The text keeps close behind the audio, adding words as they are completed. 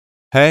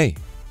Hey,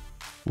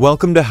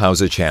 welcome to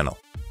How's It channel.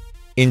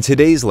 In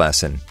today's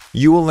lesson,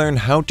 you will learn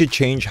how to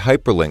change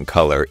hyperlink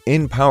color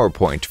in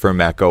PowerPoint for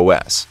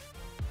macOS.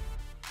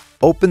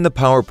 Open the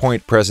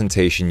PowerPoint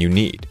presentation you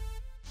need.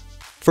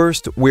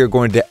 First, we are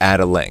going to add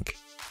a link.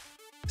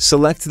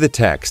 Select the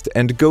text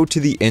and go to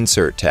the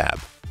Insert tab.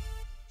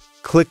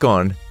 Click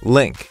on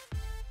Link.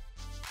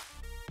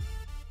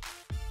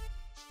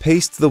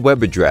 Paste the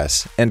web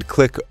address and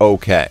click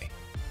OK.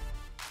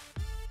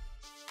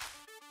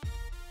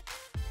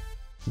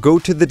 Go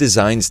to the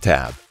Designs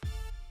tab.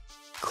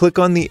 Click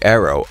on the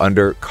arrow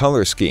under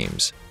Color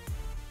Schemes.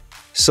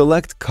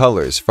 Select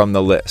Colors from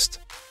the list.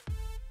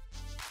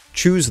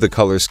 Choose the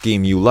color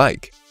scheme you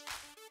like.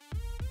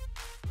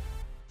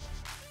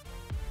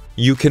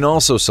 You can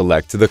also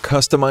select the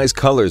Customize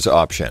Colors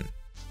option.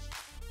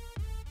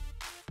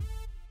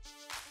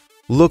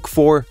 Look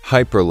for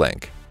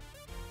Hyperlink.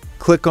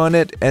 Click on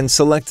it and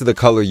select the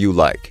color you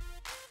like.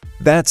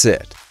 That's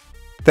it.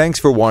 Thanks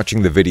for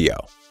watching the video.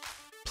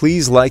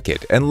 Please like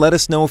it and let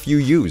us know if you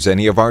use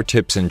any of our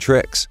tips and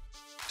tricks.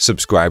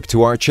 Subscribe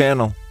to our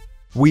channel.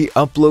 We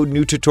upload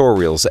new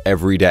tutorials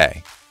every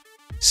day.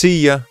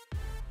 See ya!